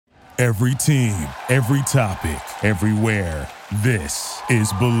Every team, every topic, everywhere. This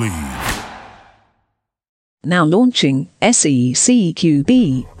is Believe. Now launching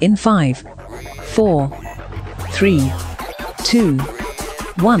SECQB in 5, 4, 3, 2,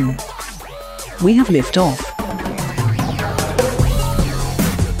 1. We have liftoff.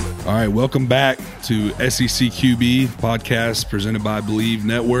 All right, welcome back to SECQB podcast presented by Believe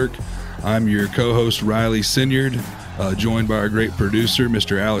Network. I'm your co-host Riley Sinyard, joined by our great producer,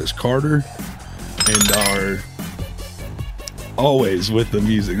 Mr. Alex Carter, and our always with the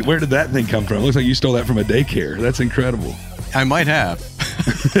music. Where did that thing come from? It looks like you stole that from a daycare. That's incredible. I might have.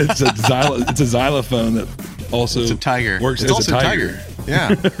 It's a xylophone that also it's a tiger. Works it's as also a tiger.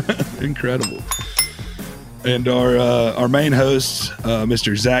 Yeah. Incredible. And our main host,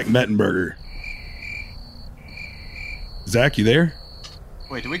 Mr. Zach Mettenberger. Zach, you there?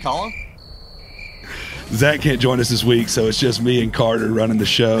 Wait, did we call him? Zach can't join us this week, so it's just me and Carter running the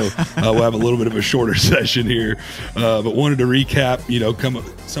show. We'll have a little bit of a shorter session here, but wanted to recap,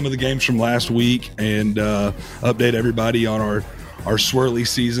 some of the games from last week and update everybody on our swirly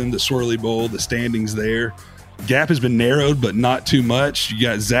season, the Swirly Bowl, the standings there. Gap has been narrowed, but not too much. You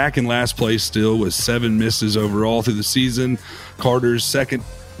got Zach in last place still with 7 misses overall through the season. Carter's second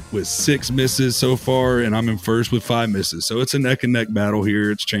with 6 misses so far, and I'm in first with 5 misses. So it's a neck and neck battle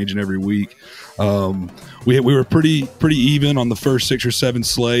here. It's changing every week. We were pretty even on the first 6 or 7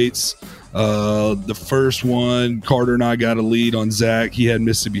 slates. The first one, Carter and I got a lead on Zach. He had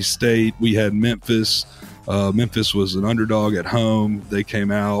Mississippi State. We had Memphis. Memphis was an underdog at home. They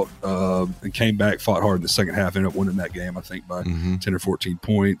came out and came back, fought hard in the second half, ended up winning that game, I think, by 10 or 14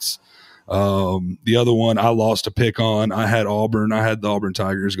 points. The other one I lost a pick on. I had Auburn. I had the Auburn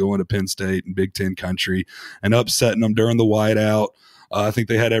Tigers going to Penn State and Big Ten country and upsetting them during the whiteout. I think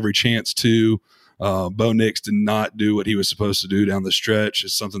they had every chance to. Bo Nix did not do what he was supposed to do down the stretch.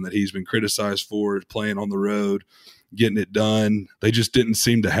 It's something that he's been criticized for, playing on the road, getting it done. They just didn't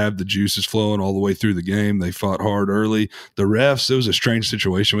seem to have the juices flowing all the way through the game. They fought hard early. The refs, it was a strange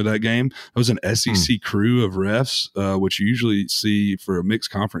situation with that game. It was an SEC crew of refs, which you usually see for a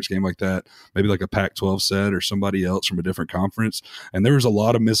mixed conference game like that, maybe like a Pac-12 set or somebody else from a different conference. And there was a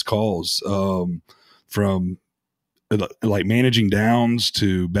lot of missed calls from like managing downs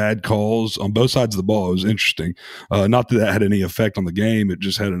to bad calls on both sides of the ball. It was interesting. Not that had any effect on the game. It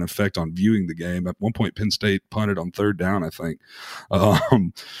just had an effect on viewing the game. At one point, Penn State punted on 3rd down, I think.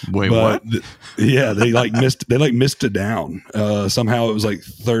 Wait, what? They missed a down. Somehow it was like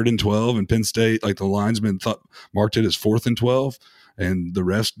 3rd and 12, and Penn State, like the linesman marked it as 4th and 12, and the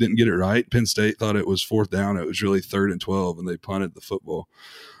refs didn't get it right. Penn State thought it was 4th down. It was really 3rd and 12, and they punted the football.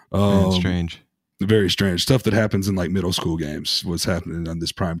 Strange. Very strange stuff that happens in like middle school games was happening on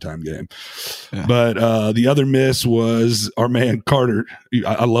this primetime game. Yeah. But the other miss was our man Carter.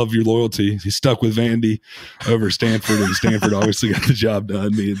 I love your loyalty. He stuck with Vandy over Stanford, and Stanford obviously got the job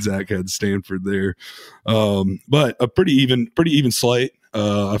done. Me and Zach had Stanford there. But a pretty even slate.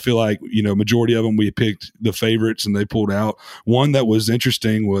 I feel like, majority of them we picked the favorites and they pulled out. One that was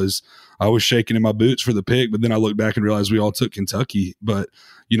interesting was I was shaking in my boots for the pick, but then I looked back and realized we all took Kentucky. But,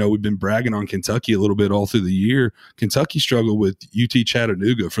 we've been bragging on Kentucky a little bit all through the year. Kentucky struggled with UT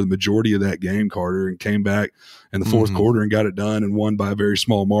Chattanooga for the majority of that game, Carter, and came back in the fourth quarter and got it done and won by a very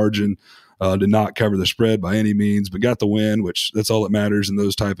small margin. Did not cover the spread by any means, but got the win, which that's all that matters in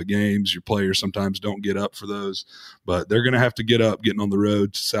those type of games. Your players sometimes don't get up for those, but they're going to have to get up getting on the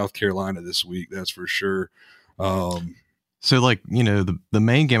road to South Carolina this week. That's for sure. So the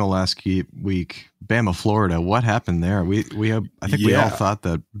main game of last week, Bama, Florida, what happened there? We all thought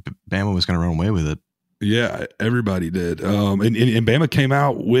that Bama was going to run away with it. Yeah, everybody did. And Bama came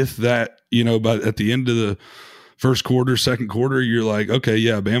out with that, but at the end of the first quarter, second quarter, you're like, okay,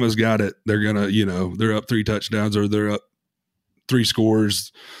 yeah, Bama's got it. They're going to, they're up 3 touchdowns or they're up 3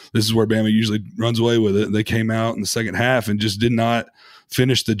 scores. This is where Bama usually runs away with it. They came out in the second half and just did not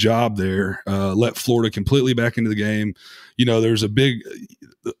finish the job there, let Florida completely back into the game. There's a big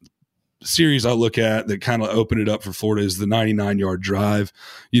series I look at that kind of opened it up for Florida is the 99-yard drive.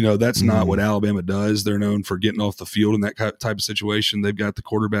 That's not what Alabama does. They're known for getting off the field in that type of situation. They've got the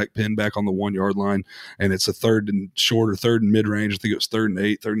quarterback pinned back on the 1-yard line, and it's a 3rd and short or 3rd and mid-range. I think it was 3rd and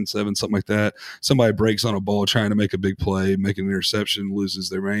 8, 3rd and 7, something like that. Somebody breaks on a ball trying to make a big play, make an interception, loses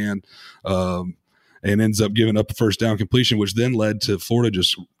their man, and ends up giving up a first down completion, which then led to Florida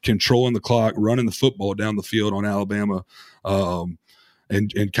just controlling the clock, running the football down the field on Alabama.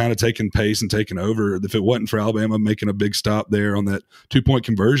 And kind of taking pace and taking over. If it wasn't for Alabama making a big stop there on that 2-point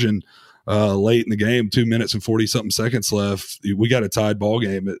conversion, late in the game, 2 minutes and 40 something seconds left. We got a tied ball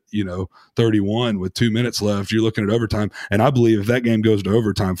game at 31 with 2 minutes left. You're looking at overtime, and I believe if that game goes to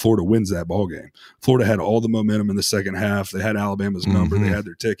overtime, Florida wins that ball game. Florida had all the momentum in the second half. They had Alabama's number. They had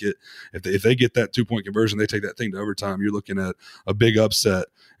their ticket. If they get that 2-point conversion, they take that thing to overtime. You're looking at a big upset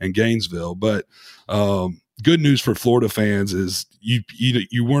in Gainesville. But good news for Florida fans is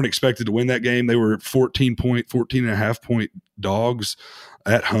you weren't expected to win that game. They were 14 and a half point dogs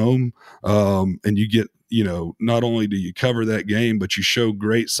at home. And you get, not only do you cover that game, but you show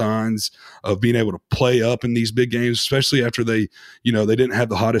great signs of being able to play up in these big games, especially after they didn't have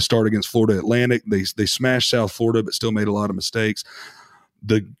the hottest start against Florida Atlantic. They smashed South Florida, but still made a lot of mistakes.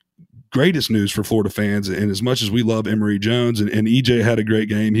 The greatest news for Florida fans, and as much as we love Emory Jones, and EJ had a great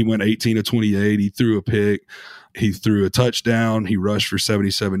game. He went 18 of 28. He threw a pick. He threw a touchdown. He rushed for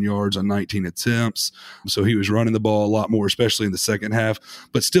 77 yards on 19 attempts. So he was running the ball a lot more, especially in the second half.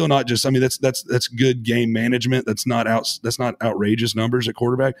 But still not just. I mean, that's good game management. That's not outrageous numbers at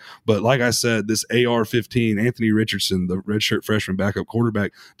quarterback. But like I said, this AR-15, Anthony Richardson, the redshirt freshman backup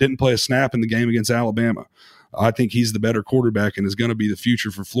quarterback, didn't play a snap in the game against Alabama. I think he's the better quarterback and is going to be the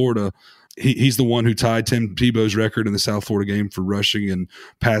future for Florida. He's the one who tied Tim Tebow's record in the South Florida game for rushing and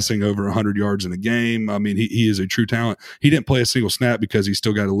passing over 100 yards in a game. I mean, he is a true talent. He didn't play a single snap because he's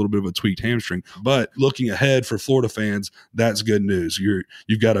still got a little bit of a tweaked hamstring. But looking ahead for Florida fans, that's good news.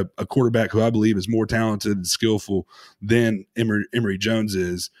 You've got a quarterback who I believe is more talented and skillful than Emory Jones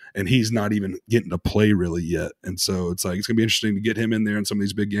is, and he's not even getting to play really yet. And so it's going to be interesting to get him in there in some of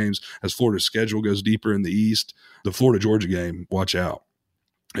these big games as Florida's schedule goes deeper in the East. The Florida-Georgia game, watch out.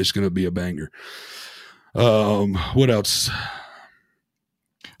 It's going to be a banger. What else?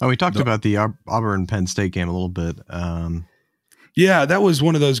 Oh, we talked about the Auburn-Penn State game a little bit. Yeah, that was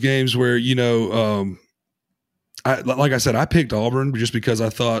one of those games where, like I said, I picked Auburn just because I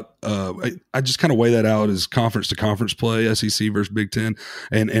thought I just kind of weigh that out as conference to conference play, SEC versus Big Ten.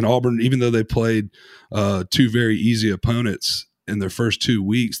 And Auburn, even though they played two very easy opponents in their first 2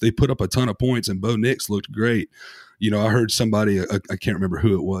 weeks, they put up a ton of points, and Bo Nix looked great. I heard somebody, I can't remember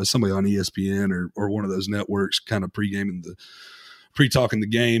who it was, somebody on ESPN or one of those networks kind of pre-talking the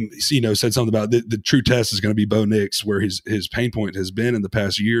game, said something about the true test is going to be Bo Nix, where his pain point has been in the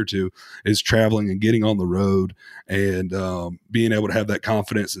past year or two is traveling and getting on the road and being able to have that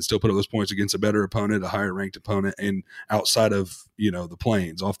confidence and still put up those points against a better opponent, a higher ranked opponent, and outside of, the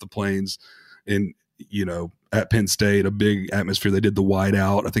plains, off the plains and, at Penn State, a big atmosphere. They did the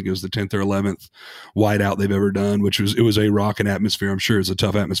whiteout. I think it was the 10th or 11th whiteout they've ever done, it was a rocking atmosphere. I'm sure it's a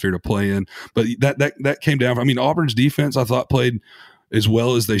tough atmosphere to play in, but that came down. I mean, Auburn's defense, I thought, played as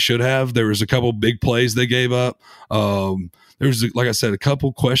well as they should have. There was a couple big plays they gave up. There was, like I said, a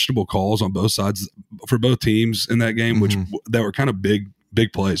couple questionable calls on both sides for both teams in that game, which that were kind of big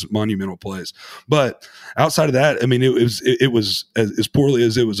plays, monumental plays. But outside of that, I mean, it was as poorly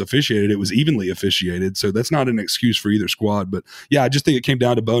as it was officiated, it was evenly officiated. So that's not an excuse for either squad. But yeah, I just think it came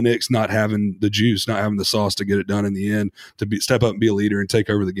down to Bo Nix not having the juice, not having the sauce to get it done in the end, to step up and be a leader and take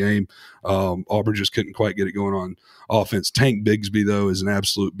over the game. Auburn just couldn't quite get it going on offense. Tank Bigsby, though, is an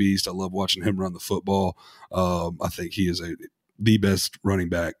absolute beast. I love watching him run the football. I think he is the best running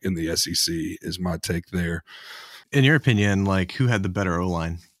back in the SEC is my take there. In your opinion, who had the better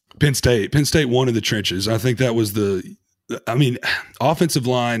O-line? Penn State. Penn State won in the trenches. I think that was offensive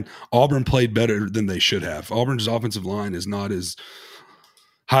line, Auburn played better than they should have. Auburn's offensive line is not as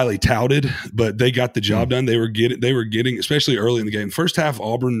highly touted, but they got the job done. They were getting, especially early in the game. First half,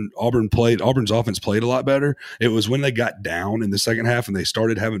 Auburn's offense played a lot better. It was when they got down in the second half and they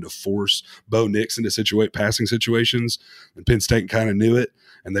started having to force Bo Nix into passing situations, and Penn State kind of knew it,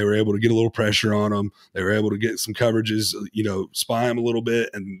 and they were able to get a little pressure on him. They were able to get some coverages, spy him a little bit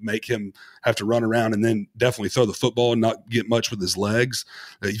and make him have to run around and then definitely throw the football and not get much with his legs.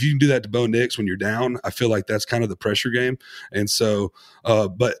 If you can do that to Bo Nix when you're down, I feel like that's kind of the pressure game. And so,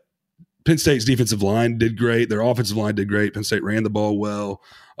 but Penn State's defensive line did great. Their offensive line did great. Penn State ran the ball well.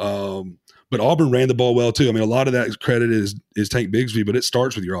 But Auburn ran the ball well too. I mean, a lot of that credit is Tank Bigsby, but it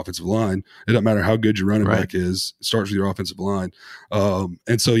starts with your offensive line. It doesn't matter how good your running back is. It starts with your offensive line.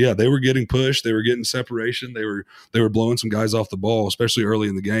 And so, yeah, they were getting pushed. They were getting separation. They were blowing some guys off the ball, especially early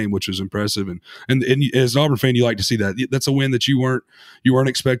in the game, which was impressive. And as an Auburn fan, you like to see that. That's a win that you weren't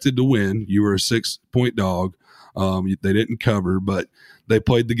expected to win. You were a 6-point dog. They didn't cover, but they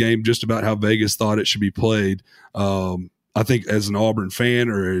played the game just about how Vegas thought it should be played. I think as an Auburn fan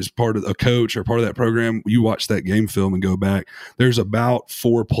or as part of a coach or part of that program, you watch that game film and go back. There's about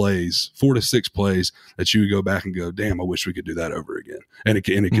 4 to 6 plays that you would go back and go, damn, I wish we could do that over again. and it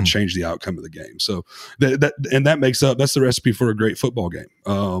can change the outcome of the game. So that's the recipe for a great football game.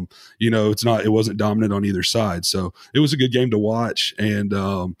 It wasn't dominant on either side, so it was a good game to watch. And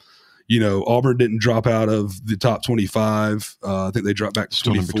Auburn didn't drop out of the top 25. I think they dropped back to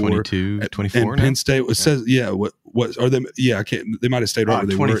 24. 22, 24. And Penn State says, what are they? Yeah, I can't. They might have stayed right where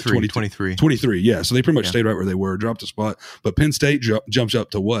they 23, were. 23. Yeah, so they pretty much stayed right where they were, dropped a spot. But Penn State jumps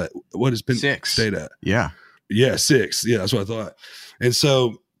up to what? What is Penn 6. State at? Yeah, 6. Yeah, that's what I thought. And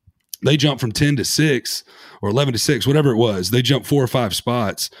so they jumped from 10 to 6 or 11 to 6, whatever it was. They jumped 4 or 5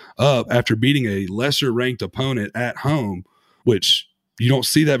 spots up after beating a lesser ranked opponent at home, which you don't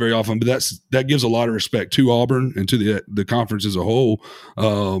see that very often, but that gives a lot of respect to Auburn and to the conference as a whole,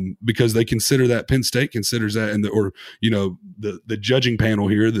 because they consider that, Penn State considers that, and the judging panel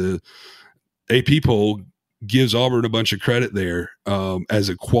here, the AP poll gives Auburn a bunch of credit there as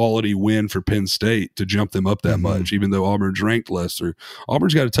a quality win for Penn State to jump them up that much, even though Auburn's ranked lesser.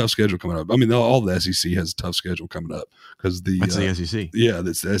 Auburn's got a tough schedule coming up. I mean, all the SEC has a tough schedule coming up because that's the SEC. Yeah,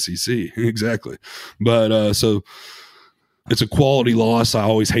 that's the SEC exactly. But so. It's a quality loss. I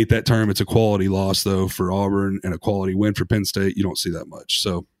always hate that term. It's a quality loss, though, for Auburn, and a quality win for Penn State. You don't see that much.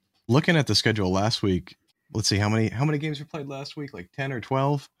 So, looking at the schedule last week, let's see how many games were played last week. Like 10 or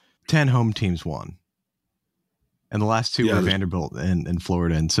 12. 10 home teams won, and the last 2 were Vanderbilt and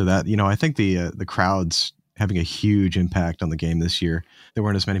Florida. And so that I think the crowd's having a huge impact on the game this year. There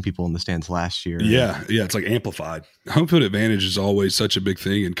weren't as many people in the stands last year. Yeah, it's like amplified. Home field advantage is always such a big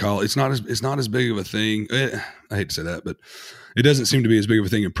thing in college. It's not as big of a thing. I hate to say that, but it doesn't seem to be as big of a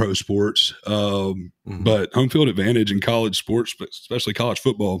thing in pro sports. But home field advantage in college sports, especially college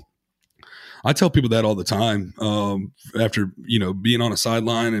football, I tell people that all the time. After being on a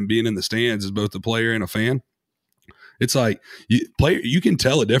sideline and being in the stands as both a player and a fan. It's like you can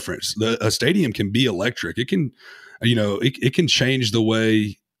tell a difference. A stadium can be electric. It can, it can change the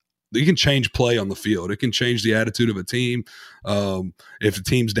way. It can change play on the field. It can change the attitude of a team. If the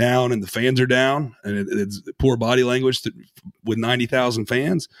team's down and the fans are down, and it's poor body language with 90,000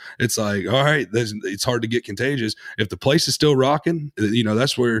 fans, it's like, all right, it's hard to get contagious. If the place is still rocking,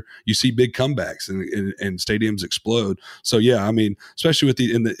 that's where you see big comebacks and stadiums explode. So yeah, I mean, especially with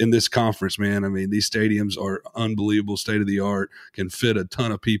in this conference, man. I mean, these stadiums are unbelievable, state of the art, can fit a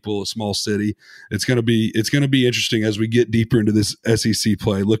ton of people. A small city. It's gonna be interesting as we get deeper into this SEC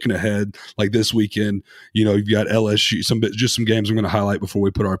play. Looking ahead, like this weekend, you've got LSU. Some games I'm going to highlight before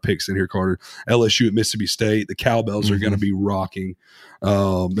we put our picks in here, Carter. LSU at Mississippi State. The Cowbells are going to be rocking.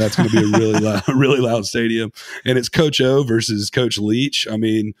 That's going to be a really loud stadium. And it's Coach O versus Coach Leach. I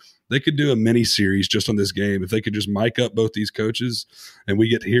mean, they could do a mini series just on this game if they could just mic up both these coaches and we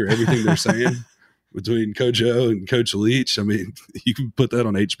get to hear everything they're saying between Coach O and Coach Leach. I mean, you can put that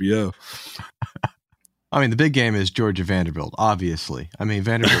on HBO. I mean, the big game is Georgia Vanderbilt, obviously. I mean,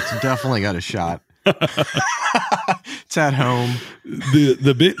 Vanderbilt's definitely got a shot. It's at home.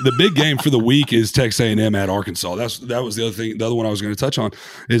 The big game for the week is Texas A&M at Arkansas. That was the other thing. The other one I was going to touch on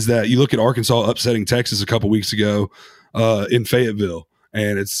is that you look at Arkansas upsetting Texas a couple weeks ago in Fayetteville,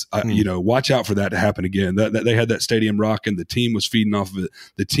 and it's watch out for that to happen again. That they had that stadium rocking. The team was feeding off of it.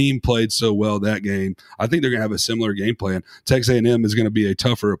 The team played so well that game. I think they're going to have a similar game plan. Texas A&M is going to be a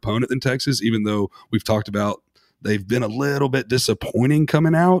tougher opponent than Texas, even though we've talked about they've been a little bit disappointing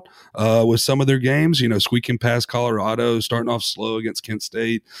coming out with some of their games, squeaking past Colorado, starting off slow against Kent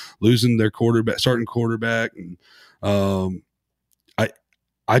State, losing their starting quarterback. And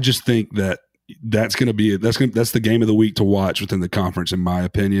I just think that's going to be that's the game of the week to watch within the conference, in my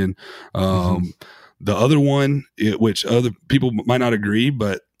opinion. The other one, which other people might not agree,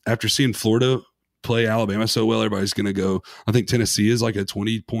 but after seeing Florida play Alabama so well, everybody's going to go, I think Tennessee is like a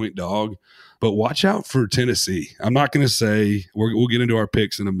 20-point dog. But watch out for Tennessee. I'm not going to say we'll get into our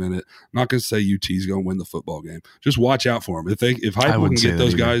picks in a minute. I'm not going to say UT's going to win the football game. Just watch out for them. If Heupel can get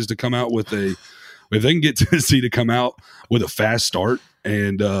those guys to come out if they can get Tennessee to come out with a fast start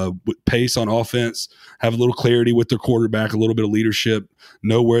and with pace on offense, have a little clarity with their quarterback, a little bit of leadership,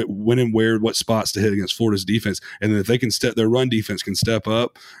 know when and where, what spots to hit against Florida's defense. And then if they can their run defense can step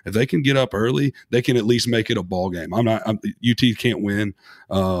up, if they can get up early, they can at least make it a ball game. UT can't win.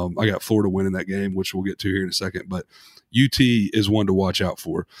 I got Florida winning that game, which we'll get to here in a second, but UT is one to watch out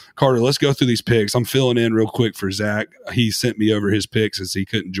for. Carter, let's go through these picks. I'm filling in real quick for Zach. He sent me over his picks as he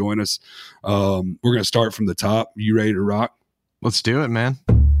couldn't join us. We're going to start from the top. You ready to rock? Let's do it, man.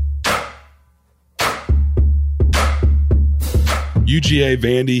 UGA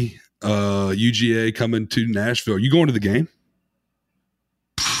Vandy, UGA coming to Nashville. Are you going to the game?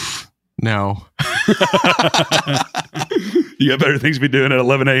 No. You got better things to be doing at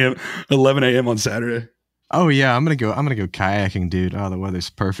 11 a.m. on Saturday. Oh yeah, I'm gonna go kayaking, dude. Oh, the weather's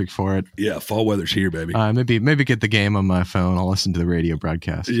perfect for it. Yeah, fall weather's here, baby. Maybe get the game on my phone. I'll listen to the radio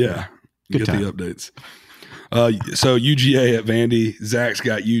broadcast. Yeah, Good get time. the updates. So UGA at Vandy. Zach's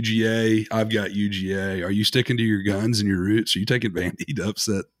got UGA. I've got UGA. Are you sticking to your guns and your roots? Are you taking Vandy to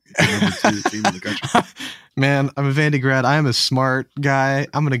upset the number 2 team in the country? Man, I'm a Vandy grad. I am a smart guy.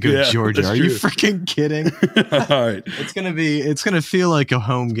 I'm gonna go Georgia. Are you freaking kidding? All right. It's gonna feel like a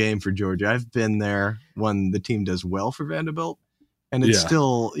home game for Georgia. I've been there when the team does well for Vanderbilt, and it's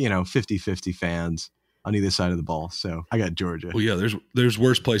still 50-50 fans on either side of the ball. So I got Georgia. Well, yeah, there's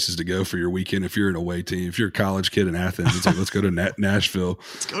worse places to go for your weekend if you're an away team. If you're a college kid in Athens, it's like, let's go to Nashville.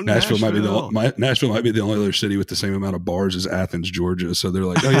 Let's go to Nashville might be the only other city with the same amount of bars as Athens, Georgia. So they're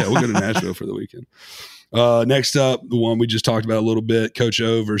like, oh yeah, we'll go to Nashville for the weekend. Next up, the one we just talked about a little bit, Coach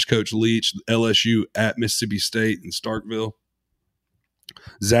O versus Coach Leach, LSU at Mississippi State in Starkville.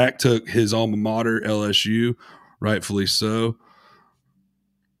 Zach took his alma mater, LSU, rightfully so.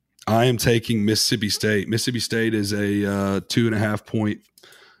 I am taking Mississippi State. Mississippi State is a 2.5 point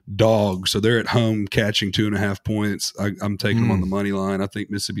dog, so they're at home catching 2.5 points. I'm taking them on the money line. I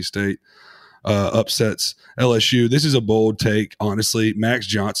think Mississippi State upsets LSU. This is a bold take, honestly. Max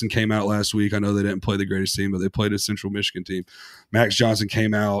Johnson came out last week. I know they didn't play the greatest team, but they played a Central Michigan team. Max Johnson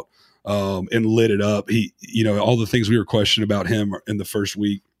came out and lit it up. He, all the things we were questioning about him in the first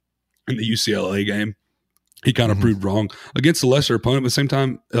week in the UCLA game, he kind of proved wrong against a lesser opponent. But at the same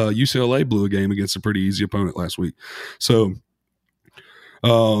time, UCLA blew a game against a pretty easy opponent last week. So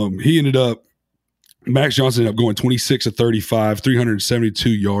Max Johnson ended up going 26 of 35, 372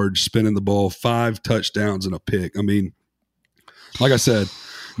 yards, spinning the ball, 5 touchdowns and a pick. I mean, like I said,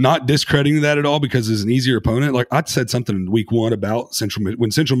 not discrediting that at all because it's an easier opponent. Like I said something in week 1 about Central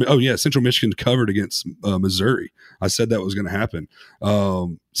Michigan covered against Missouri. I said that was going to happen.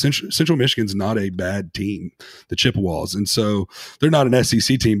 Central Michigan's not a bad team, the Chippewas. And so they're not an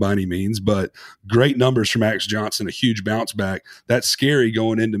SEC team by any means, but great numbers for Max Johnson, a huge bounce back. That's scary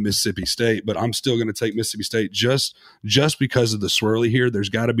going into Mississippi State, but I'm still going to take Mississippi State just because of the swirly here. There's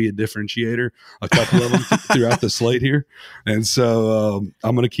got to be a differentiator, a couple of them throughout the slate here. And so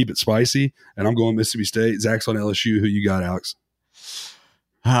I'm going to keep it spicy, and I'm going Mississippi State. Zach's on LSU. Who you got, Alex?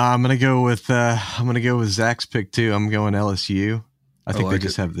 I'm gonna go with Zach's pick too. I'm going LSU. I think they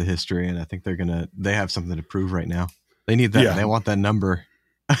just have the history, and I think they have something to prove right now. They need that. Yeah. They want that number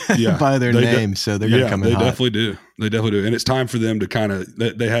by their name, so they're going to come in hot. They definitely do. And it's time for them to kind of –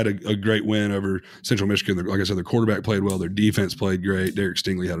 they had a great win over Central Michigan. Like I said, their quarterback played well. Their defense played great. Derek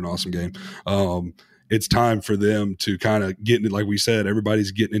Stingley had an awesome game. It's time for them to kind of get into – like we said,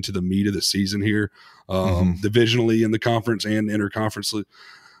 everybody's getting into the meat of the season here, divisionally in the conference and interconference.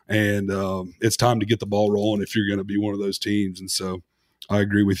 And it's time to get the ball rolling if you're going to be one of those teams. And so I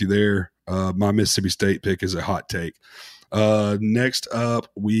agree with you there. My Mississippi State pick is a hot take. Next up,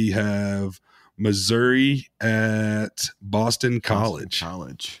 we have Missouri at Boston College.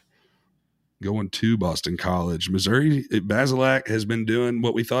 Going to Boston College. Missouri, Bazelak has been doing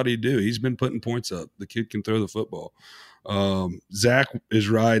what we thought he'd do. He's been putting points up. The kid can throw the football. Zach is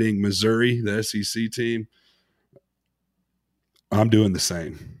riding Missouri, the SEC team. I'm doing the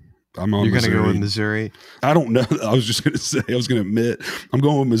same. I'm on. You're going to go with Missouri? I don't know. I was going to admit I'm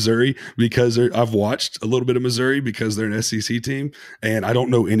going with Missouri because I've watched a little bit of Missouri because they're an SEC team, and I don't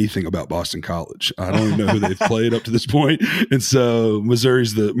know anything about Boston College. I don't even know who they've played up to this point. And so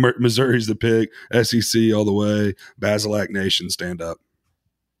Missouri's the pick. SEC all the way. Bazelak Nation, stand up.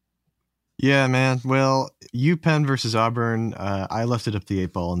 Yeah, man. Well, UPenn versus Auburn. I left it up the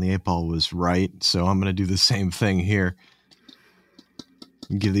 8-ball, and the 8-ball was right. So I'm going to do the same thing here.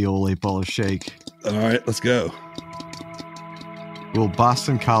 Give the old 8-ball a shake. All right, let's go. Will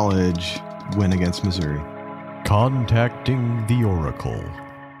Boston College win against Missouri? Contacting the Oracle.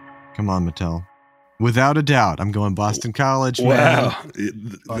 Come on, Mattel. Without a doubt, I'm going Boston College. Wow.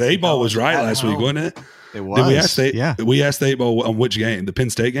 The 8-ball was right last week, wasn't it? It was. We asked the 8-ball on which game? The Penn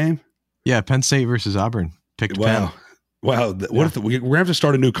State game? Yeah, Penn State versus Auburn. Picked Penn. Wow. What if we're gonna have to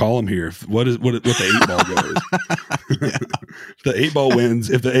start a new column here? What the 8-ball goes? The 8-ball wins.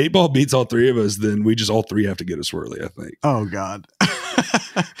 If the 8-ball beats all three of us, then we just all three have to get a swirly, I think. Oh God.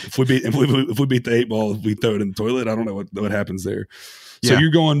 If we beat the 8-ball, if we throw it in the toilet, I don't know what happens there. So you're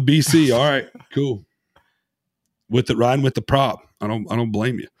going BC. All right, cool. Riding with the prop. I don't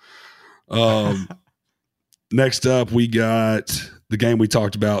blame you. Next up, we got the game we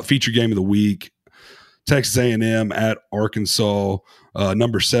talked about, feature game of the week. Texas A&M at Arkansas,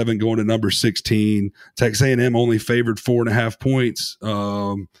 number 7 going to number 16. Texas A&M only favored 4.5 points.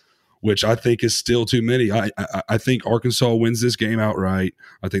 which I think is still too many. I think Arkansas wins this game outright.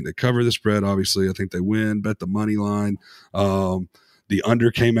 I think they cover the spread, obviously. I think they win. Bet the money line. The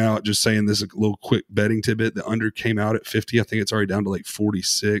under came out, just saying this, a little quick betting tidbit. The under came out at 50. I think it's already down to like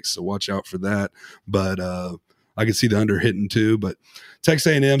 46, so watch out for that. But I can see the under hitting too. But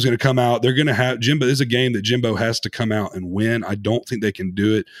Texas A&M is going to come out. They're going to have – Jimbo is a game that Jimbo has to come out and win. I don't think they can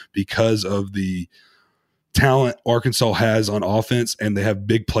do it because of the talent Arkansas has on offense, and they have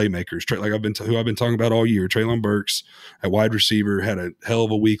big playmakers. Like who I've been talking about all year. Treylon Burks at wide receiver had a hell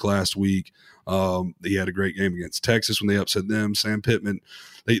of a week last week. He had a great game against Texas when they upset them. Sam Pittman,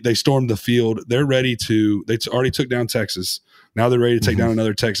 they stormed the field. They're ready to. They already took down Texas. Now they're ready to take down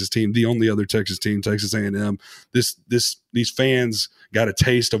another Texas team, the only other Texas team, Texas A&M. These fans got a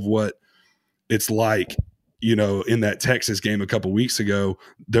taste of what it's like, in that Texas game a couple weeks ago.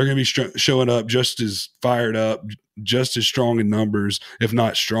 They're going to be showing up just as fired up, just as strong in numbers, if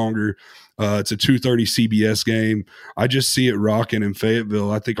not stronger. It's a 2:30 CBS game. I just see it rocking in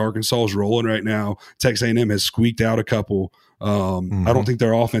Fayetteville. I think Arkansas is rolling right now. Texas A&M has squeaked out a couple. I don't think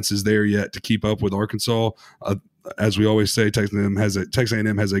their offense is there yet to keep up with Arkansas. As we always say, Texas A&M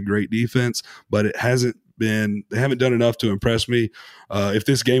has a great defense, but they haven't done enough to impress me. If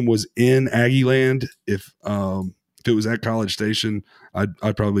this game was in Aggie land, if it was at College Station,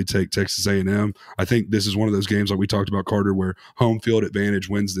 I'd probably take Texas A&M. I think this is one of those games like we talked about, Carter, where home field advantage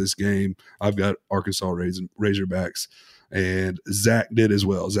wins this game. I've got Arkansas Razorbacks, and Zach did as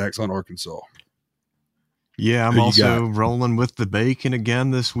well. Zach's on Arkansas. Yeah, I'm also rolling with the Bacon again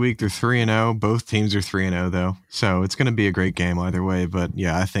this week. They're 3-0. Both teams are 3-0 though, so it's going to be a great game either way. But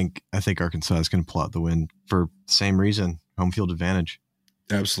yeah, I think Arkansas is going to pull out the win for the same reason, home field advantage.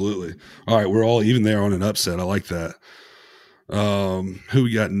 Absolutely. All right, we're all even there on an upset. I like that. Who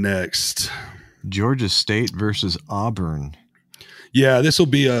we got next? Georgia State versus Auburn. Yeah, this will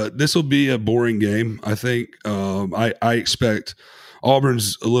be a boring game. I think I expect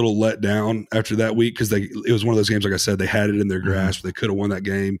Auburn's a little let down after that week because it was one of those games, like I said, they had it in their grasp. They could have won that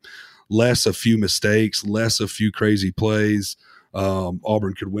game. Less a few mistakes, less a few crazy plays.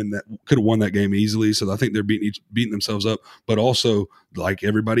 Auburn could have won that game easily. So I think they're beating themselves up. But also, like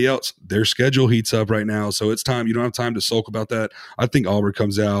everybody else, their schedule heats up right now. So it's time. You don't have time to sulk about that. I think Auburn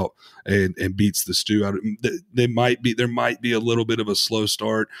comes out and beats the stew out of them. There might be a little bit of a slow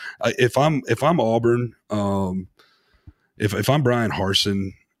start. If I'm Auburn, if I'm Brian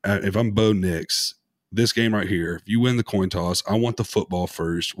Harsin, if I'm Bo Nix, this game right here, if you win the coin toss, I want the football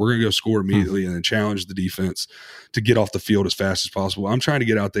first. We're going to go score immediately and then challenge the defense to get off the field as fast as possible. I'm trying to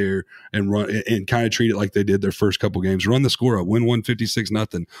get out there and run and kind of treat it like they did their first couple games. Run the score up, win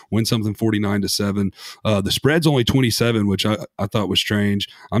 156-0, win something 49-7. The spread's only 27, which I thought was strange.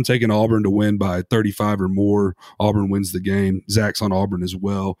 I'm taking Auburn to win by 35 or more. Auburn wins the game. Zach's on Auburn as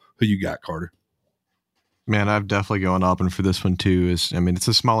well. Who you got, Carter? Man, I've definitely going Auburn for this one too. It's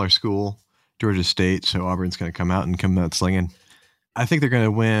a smaller school, Georgia State, so Auburn's going to come out slinging. I think they're going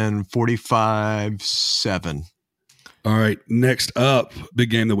to win 45-7. All right, next up,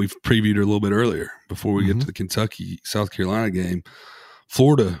 big game that we've previewed a little bit earlier before we get to the Kentucky-South Carolina game.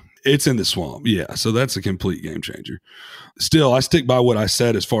 Florida, it's in the swamp. Yeah, so that's a complete game changer. Still, I stick by what I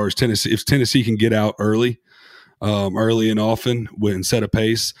said as far as Tennessee. If Tennessee can get out early and often and set a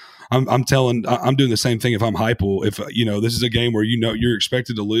pace, I'm doing the same thing if I'm Heupel. If this is a game where you're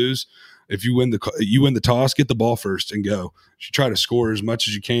expected to lose, if you win the toss, get the ball first and go. You try to score as much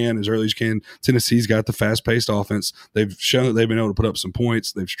as you can, as early as you can. Tennessee's got the fast-paced offense. They've shown that they've been able to put up some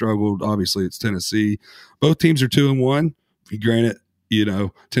points. They've struggled. Obviously, it's Tennessee. Both teams are 2-1. Granted,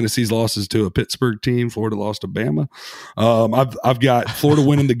 Tennessee's losses to a Pittsburgh team. Florida lost to Bama. I've got Florida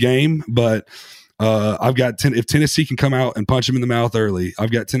winning the game, but I've got if Tennessee can come out and punch them in the mouth early,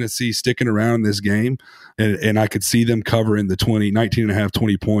 I've got Tennessee sticking around in this game, and I could see them covering the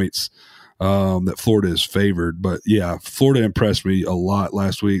 20 points that Florida is favored. But yeah, Florida impressed me a lot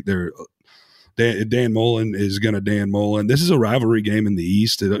last week. Dan Mullen is going to Dan Mullen. This is a rivalry game in the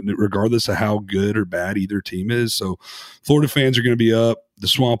East, regardless of how good or bad either team is. So Florida fans are going to be up. The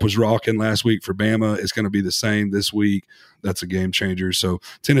swamp was rocking last week for Bama. It's going to be the same this week. That's a game changer. So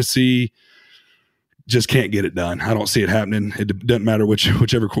Tennessee just can't get it done. I don't see it happening. It doesn't matter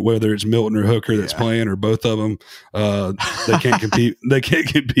whichever, whether it's Milton or Hooker that's playing or both of them. They can't compete. They can't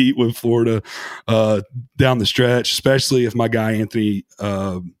compete with Florida down the stretch, especially if my guy Anthony,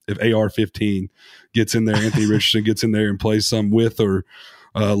 if AR-15 gets in there, Anthony Richardson gets in there and plays some with or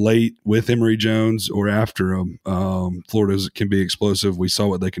late with Emory Jones or after him. Florida can be explosive. We saw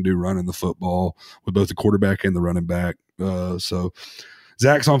what they can do running the football with both the quarterback and the running back. So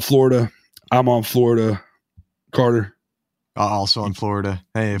Zach's on Florida. I'm on Florida. Carter? Also in Florida.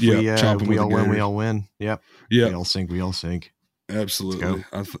 Hey, if Chomp 'em we with all the win, we Gators. all win. Yep. Yeah, We all sink. absolutely.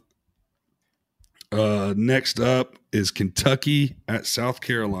 Next up is Kentucky at South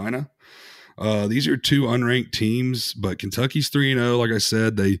Carolina. These are two unranked teams, but Kentucky's 3-0. Like I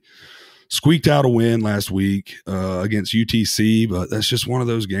said, they squeaked out a win last week against UTC, but that's just one of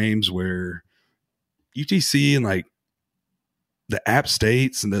those games where UTC and like the App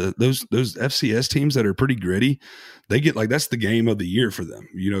States and those FCS teams that are pretty gritty, they get like that's the game of the year for them.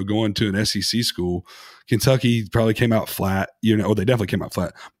 You know, going to an SEC school, Kentucky probably came out flat. You know, they definitely came out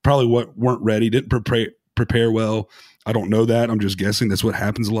flat. Probably weren't ready, didn't prepare well. I don't know that. I'm just guessing that's what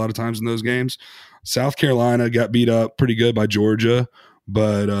happens a lot of times in those games. South Carolina got beat up pretty good by Georgia,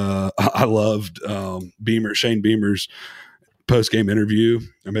 but I loved Shane Beamer's post-game interview,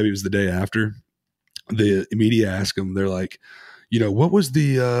 or maybe it was the day after. The media asked him, they're like, you know, what was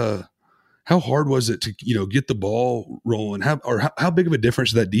the how hard was it to, you know, get the ball rolling? How big of a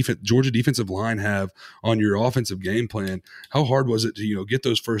difference did that Georgia defensive line have on your offensive game plan? How hard was it to, you know, get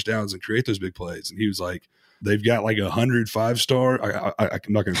those first downs and create those big plays? And he was like, they've got like 100 5-star. I'm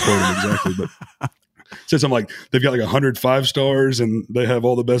not going to quote him exactly, but said something like they've got like 100 5-stars and they have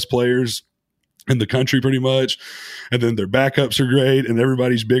all the best players in the country pretty much. And then their backups are great and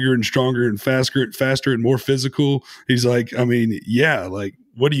everybody's bigger and stronger and faster and more physical. He's like, I mean, yeah, like,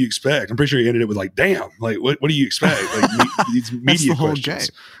 what do you expect? I'm pretty sure he ended it with like, damn, like, what do you expect? Like these media the whole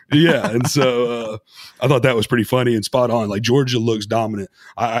questions. Game. Yeah. And so I thought that was pretty funny and spot on. Like Georgia looks dominant.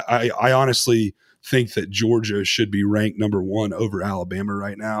 I honestly think that Georgia should be ranked number 1 over Alabama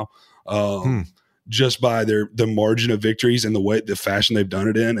right now. Just by the margin of victories and the fashion they've done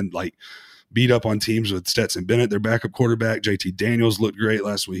it in, and like beat up on teams with Stetson Bennett, their backup quarterback. JT Daniels looked great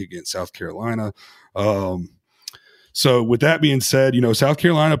last week against South Carolina. So with that being said, you know, South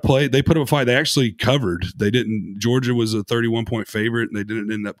Carolina they put up a fight. They actually covered. Georgia was a 31-point favorite and they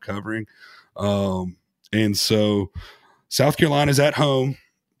didn't end up covering. And so South Carolina's at home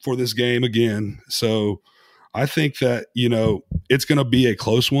for this game again. So I think that, you know, it's going to be a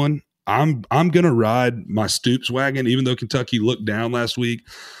close one. I'm going to ride my Stoops wagon, even though Kentucky looked down last week.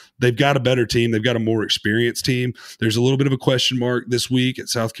 They've got a better team. They've got a more experienced team. There's a little bit of a question mark this week at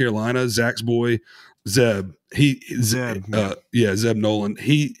South Carolina. Zach's boy, Zeb. Zeb Nolan.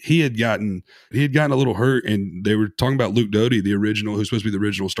 He had gotten a little hurt, and they were talking about Luke Doty, the original, who's supposed to be the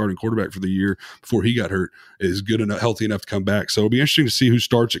original starting quarterback for the year before he got hurt, is good enough, healthy enough to come back. So it'll be interesting to see who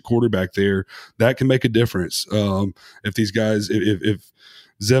starts at quarterback there. That can make a difference. If these guys, if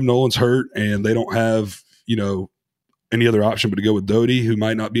Zeb Nolan's hurt and they don't have, you know, any other option but to go with Doty, who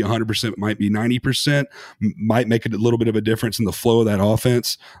might not be 100%, might be 90%, might make a little bit of a difference in the flow of that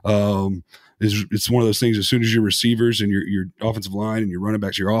offense. It's one of those things, as soon as your receivers and your offensive line and your running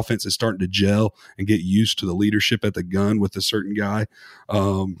backs, your offense is starting to gel and get used to the leadership at the gun with a certain guy.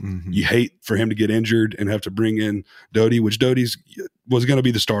 You hate for him to get injured and have to bring in Doty, which Doty's was going to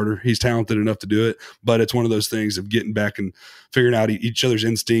be the starter. He's talented enough to do it, but it's one of those things of getting back and figuring out each other's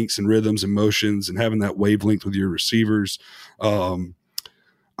instincts and rhythms and motions and having that wavelength with your receivers. I'm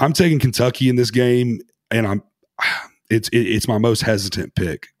taking Kentucky in this game, and it's my most hesitant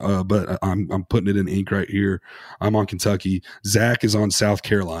pick, but I'm putting it in ink right here. I'm on Kentucky. Zach is on South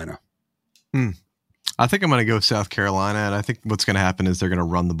Carolina. I think I'm going to go South Carolina, and I think what's going to happen is they're going to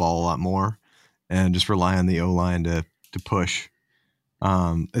run the ball a lot more and just rely on the O-line to push.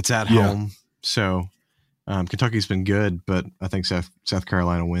 It's at home, so Kentucky's been good, but I think South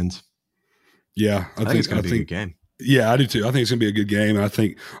Carolina wins. Yeah, I think it's going to be a good game. Yeah, I do too. I think it's going to be a good game. And I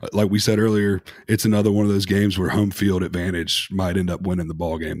think, like we said earlier, it's another one of those games where home field advantage might end up winning the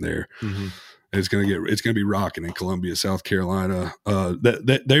ball game there. Mm-hmm. It's going to be rocking in Columbia, South Carolina.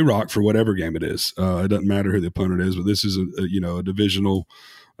 They rock for whatever game it is. It doesn't matter who the opponent is, but this is a divisional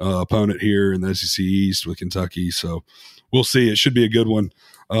opponent here in the SEC East with Kentucky. So we'll see. It should be a good one.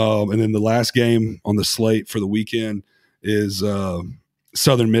 And then the last game on the slate for the weekend is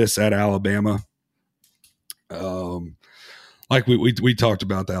Southern Miss at Alabama. Like we talked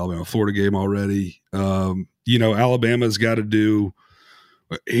about the Alabama-Florida game already. Alabama's got to do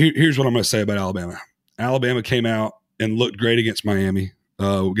here's what I'm going to say about Alabama. Alabama came out and looked great against Miami.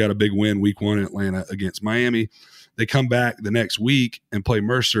 We got a big win week 1 in Atlanta against Miami. They come back the next week and play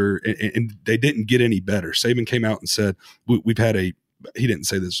Mercer, and they didn't get any better. Saban came out and said, we've had he didn't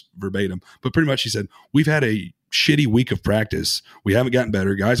say this verbatim, but pretty much he said, we've had a shitty week of practice. We haven't gotten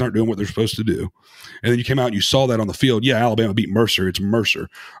better. Guys aren't doing what they're supposed to do. And then you came out and you saw that on the field. Yeah, Alabama beat Mercer. It's Mercer.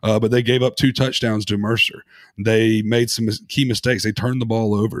 But they gave up 2 touchdowns to Mercer. They made some key mistakes. They turned the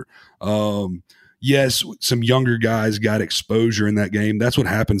ball over. yes, some younger guys got exposure in that game. That's what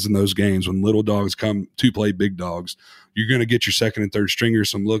happens in those games when little dogs come to play big dogs. You're going to get your second and third stringers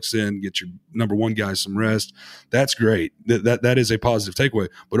some looks in, get your number one guys some rest. That's great. That is a positive takeaway.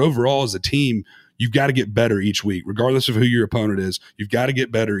 But overall, as a team, you've got to get better each week, regardless of who your opponent is. You've got to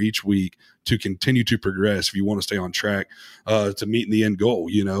get better each week to continue to progress if you want to stay on track to meet the end goal,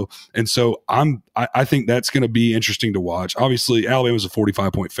 you know? And so I think that's going to be interesting to watch. Obviously, Alabama's a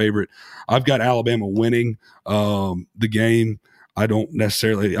 45-point favorite. I've got Alabama winning the game. I don't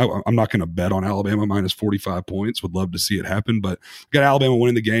necessarily – I'm not going to bet on Alabama minus 45 points. Would love to see it happen, but I've got Alabama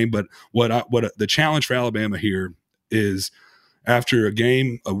winning the game. But the challenge for Alabama here is after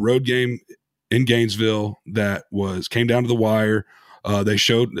a road game in Gainesville that came down to the wire, they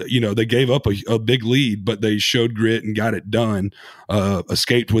showed, they gave up a big lead, but they showed grit and got it done,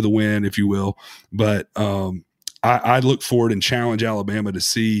 escaped with a win, if you will. But I look forward and challenge Alabama to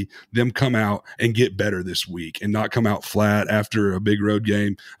see them come out and get better this week and not come out flat after a big road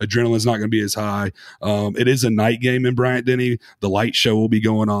game. Adrenaline's not going to be as high. It is a night game in Bryant-Denny. The light show will be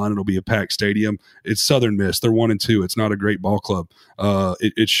going on. It'll be a packed stadium. It's Southern Miss. They're 1-2. It's not a great ball club.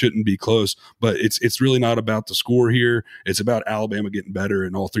 It shouldn't be close, but it's really not about the score here. It's about Alabama getting better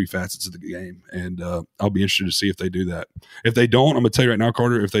in all three facets of the game. And I'll be interested to see if they do that. If they don't, I'm going to tell you right now,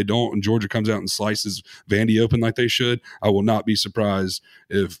 Carter, if they don't and Georgia comes out and slices Vandy open like they should, I will not be surprised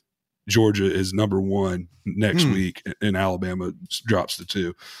if Georgia is number one next week and Alabama drops to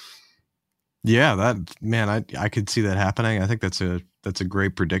 2. Yeah, I could see that happening. I think that's a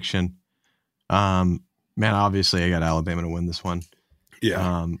great prediction. Obviously I got Alabama to win this one.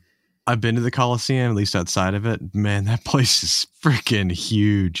 Yeah. I've been to the Coliseum, at least outside of it. Man, that place is freaking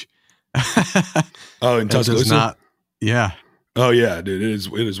huge. Oh, in Tuscaloosa? Yeah. Oh yeah, dude, it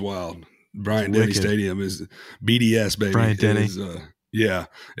is wild. Bryant-Denny Stadium is BDS, baby. Bryant-Denny. Yeah,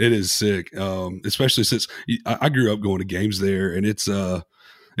 it is sick. Especially since I grew up going to games there, and it's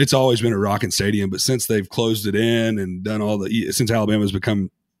always been a rocking stadium. But since they've closed it in and done since Alabama's gone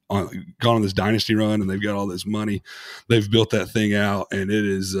on this dynasty run and they've got all this money, they've built that thing out, and it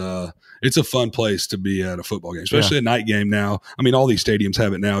is it's a fun place to be at a football game, especially a night game now. I mean, all these stadiums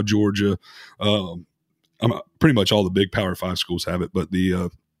have it now. Georgia, pretty much all the big Power 5 schools have it, but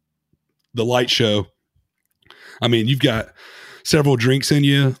the light show, I mean, you've got several drinks in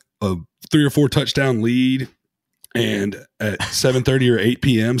you, a 3 or 4 touchdown lead, and at 7:30 or 8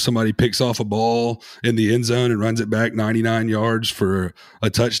 p.m., somebody picks off a ball in the end zone and runs it back 99 yards for a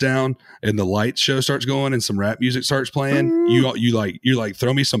touchdown, and the light show starts going and some rap music starts playing. You're like,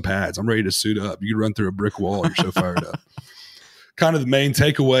 throw me some pads. I'm ready to suit up. You can run through a brick wall. You're so fired up. Kind of the main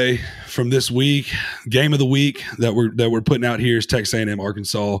takeaway from this week, game of the week that we're putting out here is Texas A&M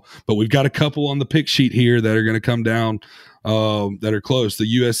Arkansas, but we've got a couple on the pick sheet here that are going to come down that are close. The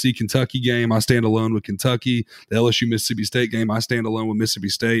USC Kentucky game, I stand alone with Kentucky. The LSU Mississippi State game, I stand alone with Mississippi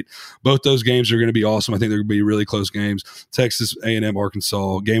State. Both those games are going to be awesome. I think they're going to be really close games. Texas A&M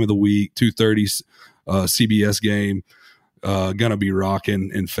Arkansas, game of the week, 2:30 CBS game, going to be rocking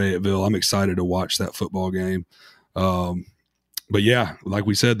in Fayetteville. I'm excited to watch that football game. But yeah, like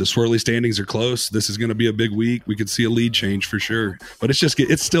we said, the swirly standings are close. This is going to be a big week. We could see a lead change for sure, but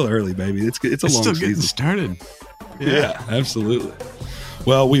it's still early, baby. It's a long still season. Getting started. Yeah, absolutely.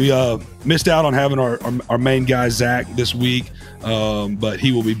 Well, we missed out on having our main guy Zach this week, but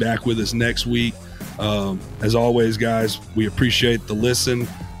he will be back with us next week. As always, guys, we appreciate the listen,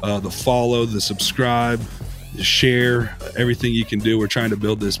 the follow, the subscribe, the share, everything you can do. We're trying to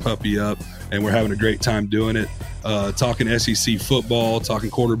build this puppy up, and we're having a great time doing it. Talking SEC football, talking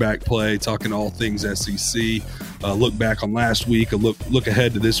quarterback play, talking all things SEC. Look back on last week, look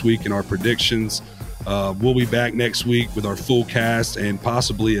ahead to this week in our predictions. We'll be back next week with our full cast and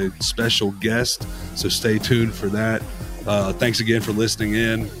possibly a special guest, so stay tuned for that. Thanks again for listening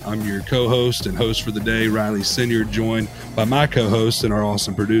in. I'm your co-host and host for the day, Riley Sinyard, joined by my co-host and our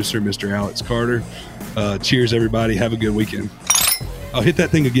awesome producer, Mr. Alex Carter. Cheers, everybody. Have a good weekend. I'll hit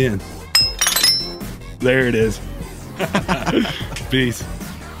that thing again. There it is. Peace.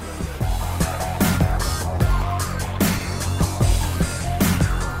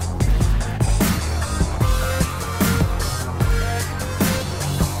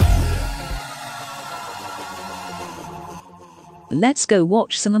 Let's go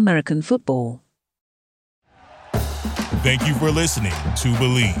watch some American football. Thank you for listening to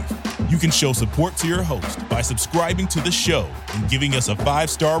Believe. You can show support to your host by subscribing to the show and giving us a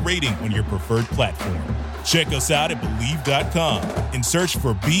 5-star rating on your preferred platform. Check us out at Believe.com and search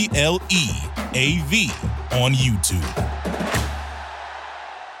for BLEAV on YouTube.